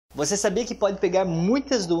Você sabia que pode pegar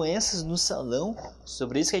muitas doenças no salão?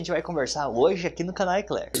 Sobre isso que a gente vai conversar hoje aqui no canal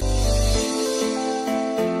Qualquer.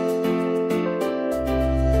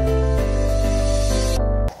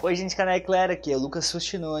 Oi gente, canal Qualquer, aqui é o Lucas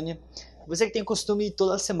Fustinoni. Você que tem costume de ir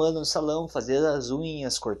toda semana no salão, fazer as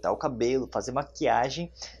unhas, cortar o cabelo, fazer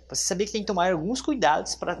maquiagem, você sabia que tem que tomar alguns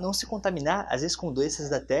cuidados para não se contaminar, às vezes com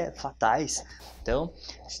doenças até fatais. Então,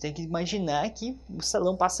 a gente tem que imaginar que o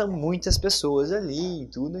salão passa muitas pessoas ali e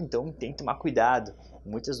tudo, então tem que tomar cuidado.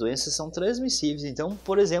 Muitas doenças são transmissíveis, então,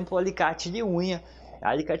 por exemplo, o alicate de unha.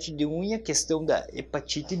 Alicate de unha, questão da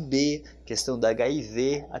hepatite B, questão da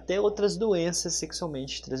HIV, até outras doenças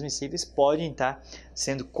sexualmente transmissíveis podem estar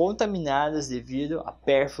sendo contaminadas devido a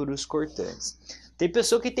pérfuros cortantes. Tem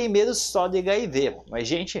pessoa que tem medo só de HIV, mas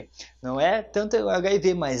gente, não é tanto o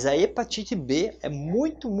HIV, mas a hepatite B é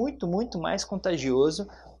muito mais contagioso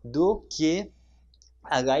do que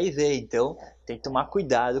HIV, então tem que tomar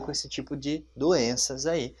cuidado com esse tipo de doenças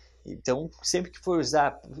aí. Então, sempre que for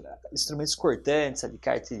usar instrumentos cortantes,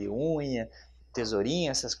 alicate de unha,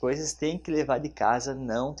 tesourinha, essas coisas, tem que levar de casa,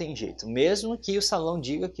 não tem jeito. Mesmo que o salão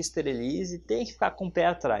diga que esterilize, tem que ficar com o pé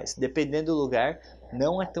atrás. Dependendo do lugar,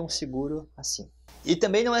 não é tão seguro assim. E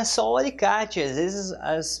também não é só o alicate, às vezes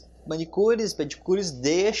as manicures, pedicures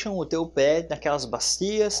deixam o teu pé naquelas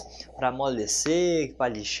bacias para amolecer,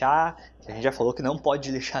 para lixar, que a gente já falou que não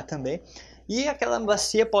pode lixar também. E aquela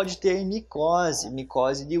bacia pode ter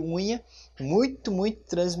micose de unha, muito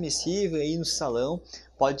transmissível aí no salão.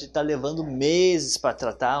 Pode estar levando meses para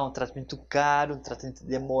tratar, um tratamento caro, um tratamento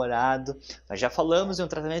demorado. Nós já falamos de um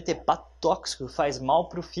tratamento hepatotóxico que faz mal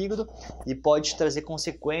para o fígado e pode trazer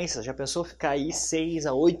consequências. Já pensou ficar aí 6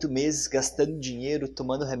 a 8 meses gastando dinheiro,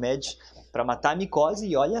 tomando remédios para matar a micose?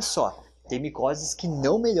 E olha só, tem micoses que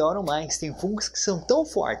não melhoram mais, tem fungos que são tão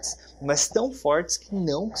fortes, mas tão fortes que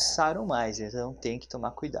não saram mais, então tem que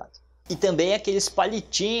tomar cuidado. E também aqueles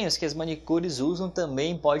palitinhos que as manicures usam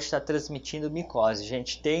também pode estar transmitindo micose,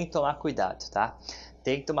 gente, tem que tomar cuidado, tá?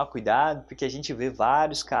 Tem que tomar cuidado porque a gente vê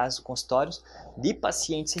vários casos consultórios de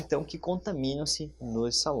pacientes então que contaminam-se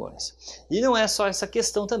nos salões. E não é só essa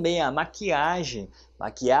questão também, a maquiagem,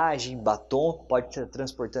 batom pode estar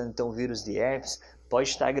transportando então vírus de herpes, pode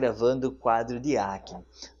estar agravando quadro de acne.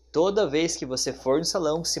 Toda vez que você for no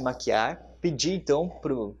salão se maquiar, pedir então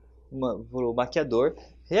para o maquiador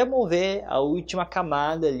remover a última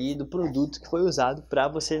camada ali do produto que foi usado para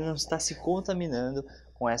você não estar se contaminando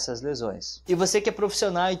com essas lesões. E você que é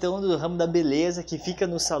profissional então do ramo da beleza, que fica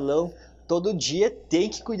no salão todo dia, tem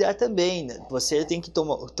que cuidar também, né? Você tem que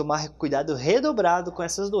tomar cuidado redobrado com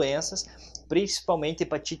essas doenças, principalmente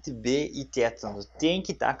hepatite B e tétano. Tem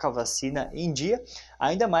que estar com a vacina em dia,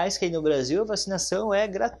 ainda mais que aí no Brasil a vacinação é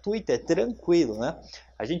gratuita, é tranquilo, né?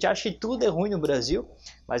 A gente acha que tudo é ruim no Brasil,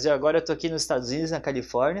 mas agora eu estou aqui nos Estados Unidos, na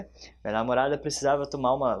Califórnia. Minha namorada precisava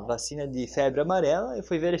tomar uma vacina de febre amarela e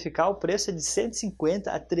fui verificar, o preço é de 150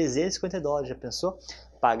 a 350 dólares, já pensou?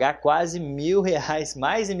 Pagar quase R$1.000,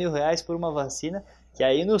 mais de R$1.000 por uma vacina, que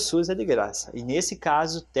aí no SUS é de graça. E nesse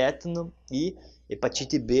caso, tétano e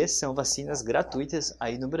hepatite B são vacinas gratuitas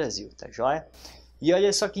aí no Brasil, tá joia? E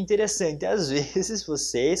olha só que interessante, às vezes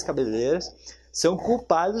vocês, cabeleireiros, são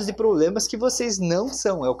culpados de problemas que vocês não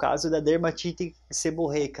são. É o caso da dermatite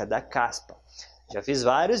seborreica, da caspa. Já fiz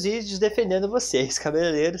vários vídeos defendendo vocês,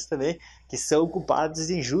 cabeleireiros também, que são culpados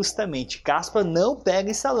injustamente. Caspa não pega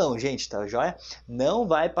em salão, gente, tá joia? Não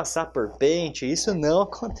vai passar por pente, isso não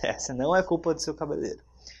acontece, não é culpa do seu cabeleireiro.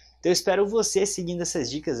 Então eu espero você seguindo essas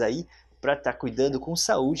dicas aí para estar cuidando com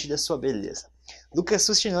saúde da sua beleza. Lucas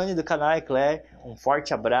Fustinoni do canal Qualquer, um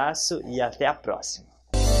forte abraço e até a próxima.